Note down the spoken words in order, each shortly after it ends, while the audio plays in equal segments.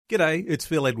G'day, it's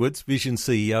Phil Edwards, Vision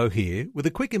CEO here, with a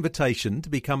quick invitation to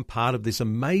become part of this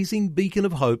amazing beacon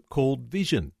of hope called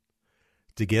Vision.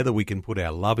 Together we can put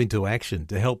our love into action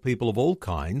to help people of all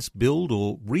kinds build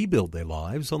or rebuild their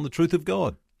lives on the truth of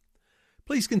God.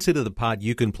 Please consider the part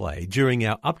you can play during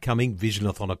our upcoming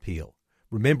Visionathon appeal,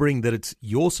 remembering that it's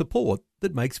your support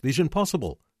that makes Vision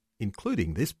possible,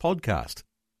 including this podcast.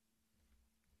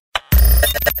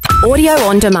 Audio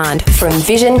on demand from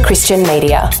Vision Christian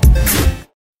Media.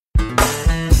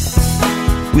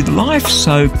 With life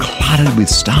so cluttered with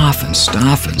stuff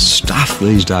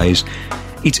these days,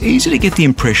 it's easy to get the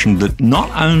impression that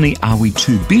not only are we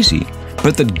too busy,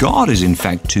 but that God is in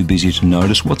fact too busy to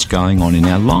notice what's going on in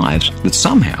our lives, that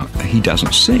somehow He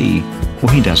doesn't see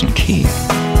or He doesn't care.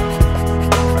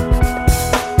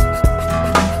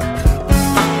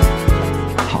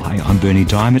 Hi, I'm Bernie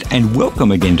Diamond, and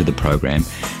welcome again to the program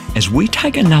as we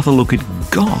take another look at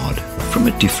God from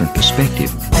a different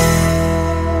perspective.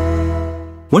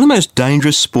 One of the most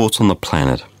dangerous sports on the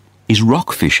planet is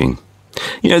rock fishing.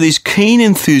 You know, these keen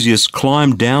enthusiasts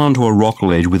climb down onto a rock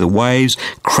ledge with the waves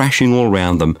crashing all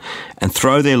around them and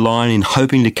throw their line in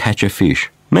hoping to catch a fish.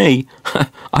 Me,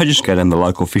 I just go down the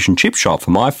local fish and chip shop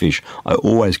for my fish. I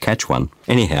always catch one.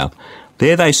 Anyhow,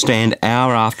 there they stand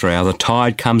hour after hour. The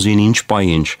tide comes in inch by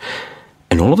inch.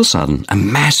 And all of a sudden, a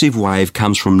massive wave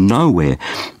comes from nowhere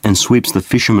and sweeps the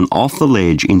fishermen off the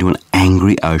ledge into an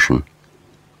angry ocean.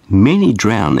 Many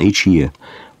drown each year.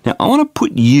 Now, I want to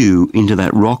put you into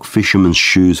that rock fisherman's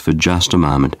shoes for just a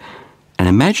moment and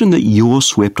imagine that you're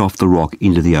swept off the rock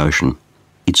into the ocean.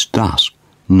 It's dusk,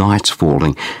 night's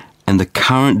falling, and the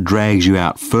current drags you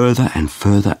out further and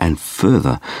further and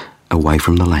further away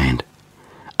from the land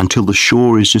until the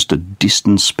shore is just a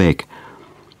distant speck.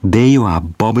 There you are,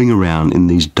 bobbing around in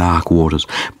these dark waters.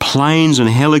 Planes and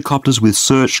helicopters with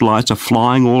searchlights are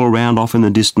flying all around off in the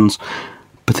distance,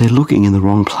 but they're looking in the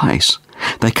wrong place.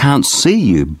 They can't see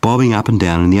you bobbing up and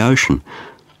down in the ocean.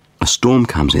 A storm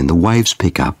comes in, the waves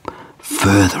pick up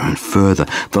further and further.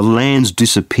 The land's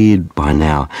disappeared by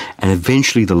now, and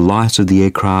eventually the lights of the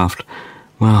aircraft,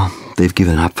 well, they've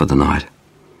given up for the night.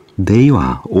 There you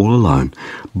are, all alone,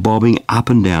 bobbing up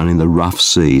and down in the rough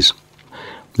seas.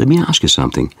 Let me ask you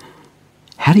something.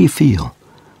 How do you feel?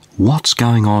 What's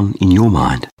going on in your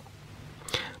mind?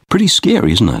 Pretty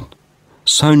scary, isn't it?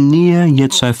 So near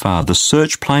yet so far. The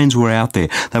search planes were out there.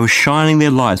 They were shining their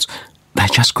lights. They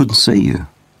just couldn't see you.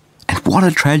 And what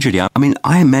a tragedy. I mean,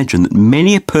 I imagine that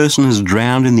many a person has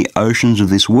drowned in the oceans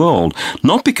of this world,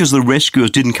 not because the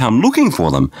rescuers didn't come looking for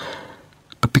them,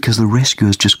 but because the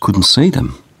rescuers just couldn't see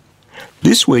them.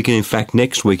 This week, and in fact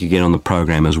next week again on the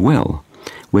program as well,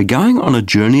 we're going on a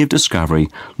journey of discovery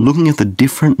looking at the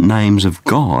different names of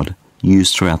God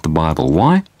used throughout the Bible.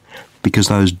 Why? Because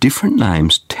those different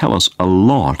names tell us a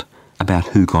lot about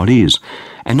who God is.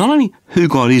 And not only who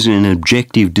God is in an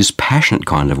objective, dispassionate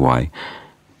kind of way,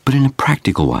 but in a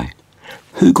practical way.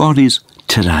 Who God is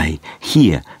today,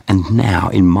 here and now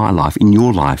in my life, in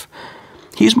your life.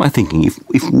 Here's my thinking.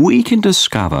 If we can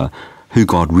discover who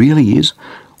God really is,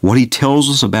 what He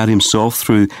tells us about Himself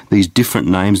through these different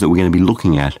names that we're going to be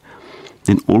looking at,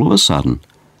 then all of a sudden,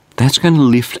 that's going to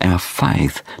lift our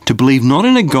faith to believe not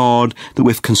in a God that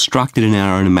we've constructed in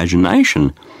our own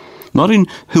imagination, not in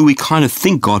who we kind of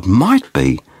think God might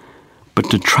be,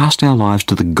 but to trust our lives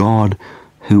to the God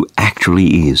who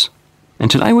actually is.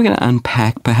 And today we're going to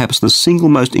unpack perhaps the single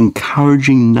most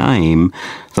encouraging name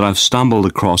that I've stumbled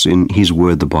across in His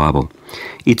Word, the Bible.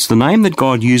 It's the name that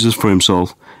God uses for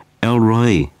Himself, El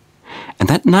Roi. And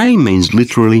that name means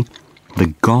literally,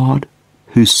 the God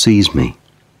who sees me.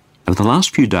 Over the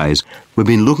last few days, we've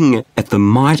been looking at the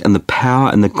might and the power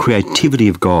and the creativity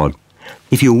of God.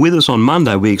 If you were with us on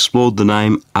Monday, we explored the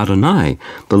name Adonai,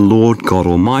 the Lord God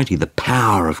Almighty, the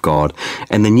power of God.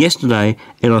 And then yesterday,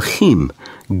 Elohim,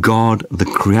 God the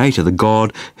Creator, the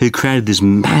God who created this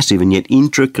massive and yet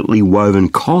intricately woven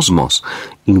cosmos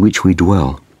in which we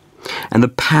dwell. And the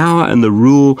power and the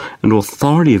rule and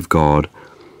authority of God,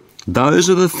 those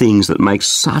are the things that make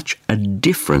such a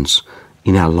difference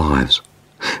in our lives.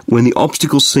 When the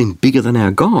obstacles seem bigger than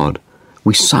our God,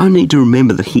 we so need to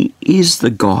remember that He is the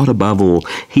God above all.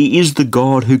 He is the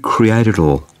God who created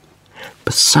all.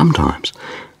 But sometimes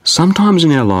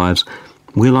in our lives,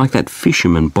 we're like that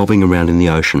fisherman bobbing around in the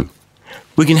ocean.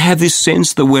 We can have this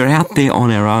sense that we're out there on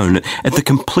our own, at the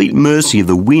complete mercy of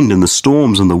the wind and the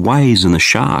storms and the waves and the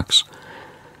sharks.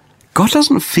 God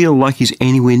doesn't feel like He's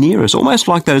anywhere near us, almost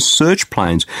like those search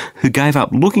planes who gave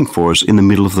up looking for us in the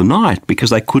middle of the night because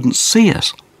they couldn't see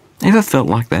us. Ever felt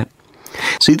like that?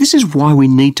 See, this is why we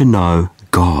need to know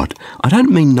God. I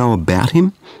don't mean know about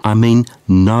him. I mean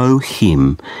know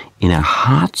him in our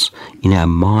hearts, in our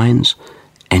minds,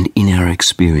 and in our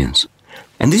experience.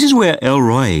 And this is where El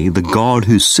Roi, the God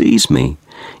who sees me,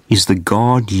 is the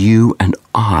God you and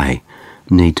I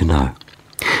need to know.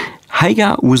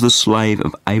 Hagar was the slave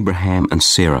of Abraham and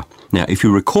Sarah. Now, if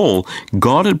you recall,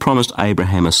 God had promised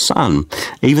Abraham a son,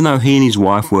 even though he and his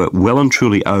wife were well and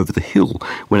truly over the hill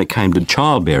when it came to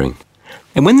childbearing.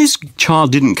 And when this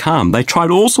child didn't come, they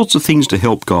tried all sorts of things to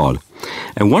help God.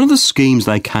 And one of the schemes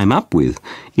they came up with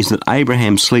is that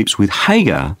Abraham sleeps with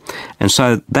Hagar, and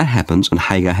so that happens and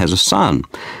Hagar has a son.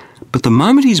 But the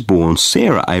moment he's born,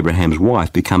 Sarah, Abraham's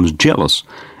wife, becomes jealous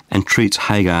and treats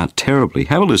Hagar terribly.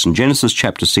 Have a listen, Genesis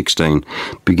chapter 16,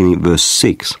 beginning at verse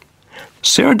 6.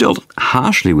 Sarah dealt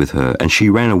harshly with her, and she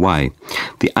ran away.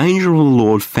 The angel of the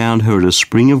Lord found her at a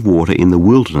spring of water in the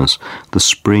wilderness, the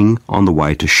spring on the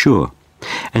way to Shur.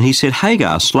 And he said,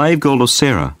 Hagar, slave girl of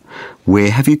Sarah,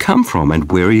 where have you come from,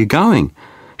 and where are you going?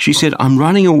 She said, I'm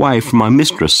running away from my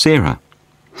mistress, Sarah.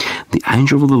 The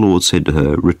angel of the Lord said to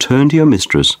her, return to your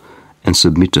mistress and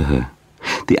submit to her.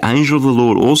 The angel of the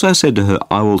Lord also said to her,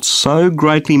 I will so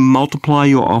greatly multiply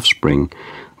your offspring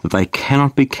that they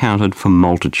cannot be counted for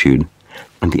multitude.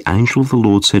 And the angel of the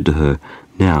Lord said to her,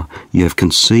 now you have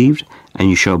conceived, and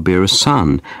you shall bear a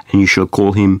son, and you shall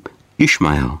call him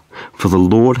Ishmael, for the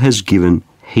Lord has given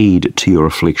heed to your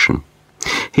affliction.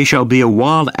 He shall be a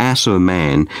wild ass of a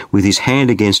man, with his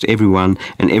hand against everyone,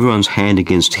 and everyone's hand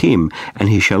against him, and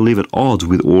he shall live at odds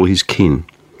with all his kin.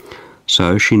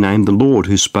 So she named the Lord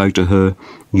who spoke to her,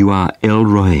 You are El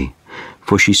Roi.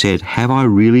 For she said, have I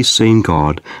really seen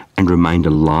God and remained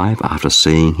alive after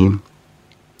seeing him?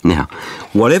 Now,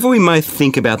 whatever we may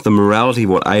think about the morality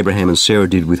of what Abraham and Sarah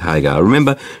did with Hagar,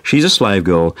 remember, she's a slave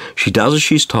girl, she does as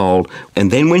she's told, and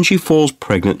then when she falls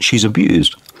pregnant, she's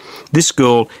abused. This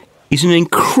girl is in an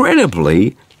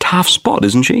incredibly tough spot,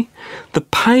 isn't she? The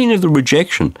pain of the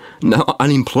rejection, no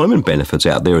unemployment benefits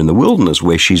out there in the wilderness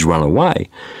where she's run away.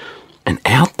 And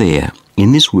out there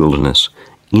in this wilderness,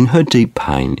 in her deep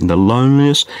pain, in the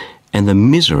loneliness and the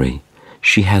misery,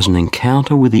 she has an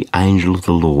encounter with the angel of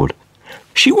the Lord.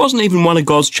 She wasn't even one of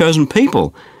God's chosen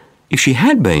people. If she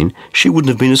had been, she wouldn't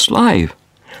have been a slave.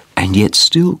 And yet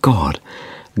still God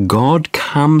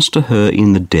comes to her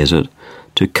in the desert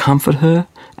to comfort her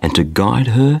and to guide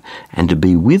her and to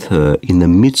be with her in the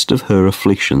midst of her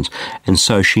afflictions. And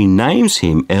so she names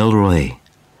him El Roi.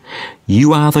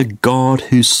 You are the God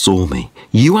who saw me.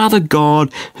 You are the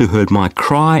God who heard my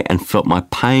cry and felt my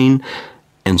pain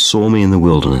and saw me in the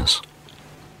wilderness.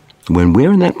 When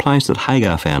we're in that place that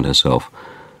Hagar found herself,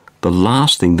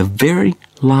 the very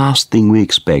last thing we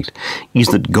expect is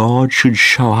that God should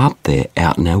show up there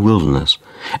out in our wilderness.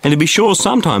 And to be sure,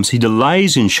 sometimes he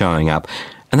delays in showing up,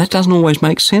 and that doesn't always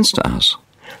make sense to us.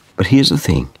 But here's the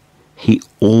thing, he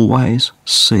always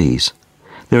sees.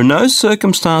 There are no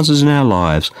circumstances in our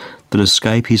lives that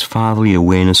escape his fatherly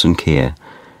awareness and care.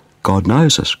 God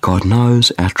knows us. God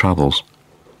knows our troubles.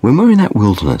 When we're in that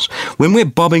wilderness, when we're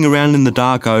bobbing around in the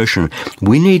dark ocean,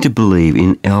 we need to believe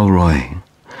in El Roi,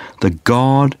 the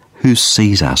God who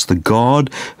sees us, the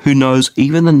God who knows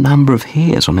even the number of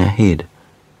hairs on our head.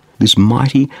 This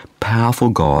mighty, powerful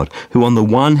God who on the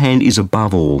one hand is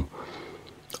above all,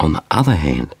 on the other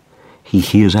hand, he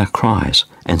hears our cries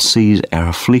and sees our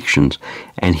afflictions,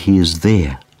 and he is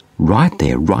there, right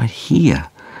here,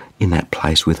 in that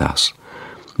place with us.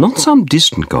 Not some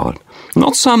distant God,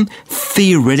 not some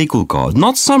theoretical God,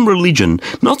 not some religion,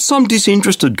 not some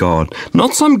disinterested God,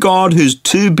 not some God who's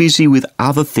too busy with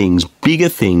other things, bigger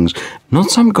things,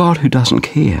 not some God who doesn't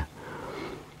care,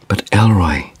 but El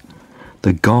Roi,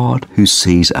 the God who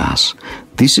sees us.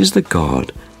 This is the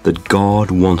God that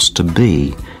God wants to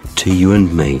be to you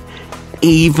and me,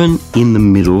 even in the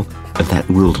middle of that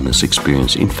wilderness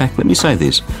experience. In fact, let me say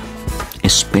this,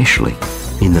 especially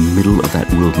in the middle of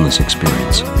that wilderness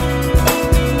experience.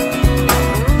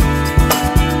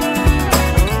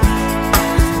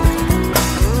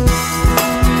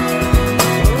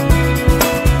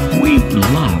 We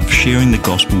love sharing the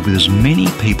gospel with as many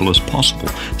people as possible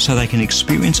so they can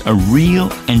experience a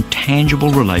real and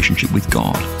tangible relationship with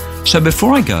God. So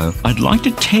before I go, I'd like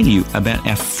to tell you about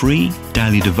our free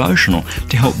daily devotional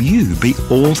to help you be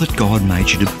all that God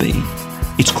made you to be.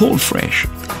 It's called Fresh.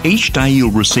 Each day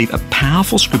you'll receive a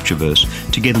powerful scripture verse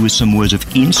together with some words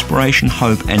of inspiration,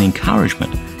 hope and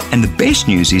encouragement. And the best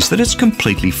news is that it's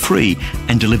completely free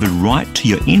and delivered right to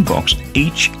your inbox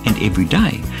each and every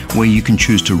day, where you can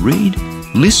choose to read,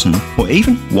 listen or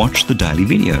even watch the daily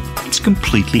video. It's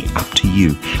completely up to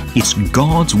you. It's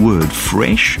God's Word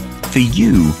fresh for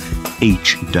you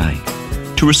each day.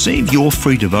 To receive your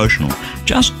free devotional,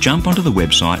 just jump onto the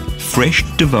website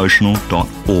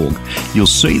freshdevotional.org. You'll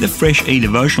see the Fresh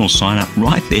e-devotional sign up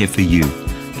right there for you.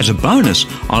 As a bonus,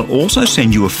 I'll also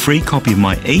send you a free copy of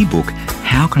my ebook,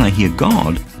 How Can I Hear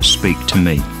God Speak to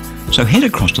Me? So head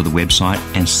across to the website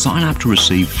and sign up to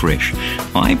receive Fresh.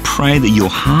 I pray that your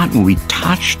heart will be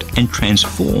touched and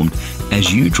transformed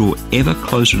as you draw ever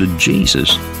closer to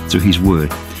Jesus through His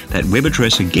Word. That web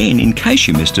address again, in case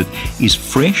you missed it, is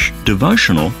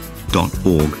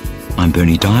freshdevotional.org. I'm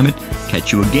Bernie Diamond.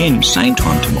 Catch you again, same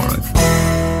time tomorrow,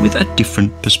 with a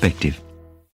different perspective.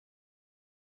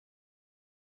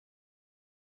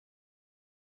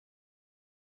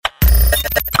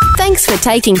 Thanks for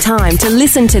taking time to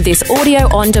listen to this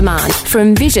audio on demand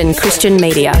from Vision Christian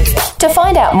Media. To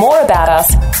find out more about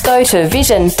us, go to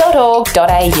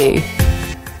vision.org.au.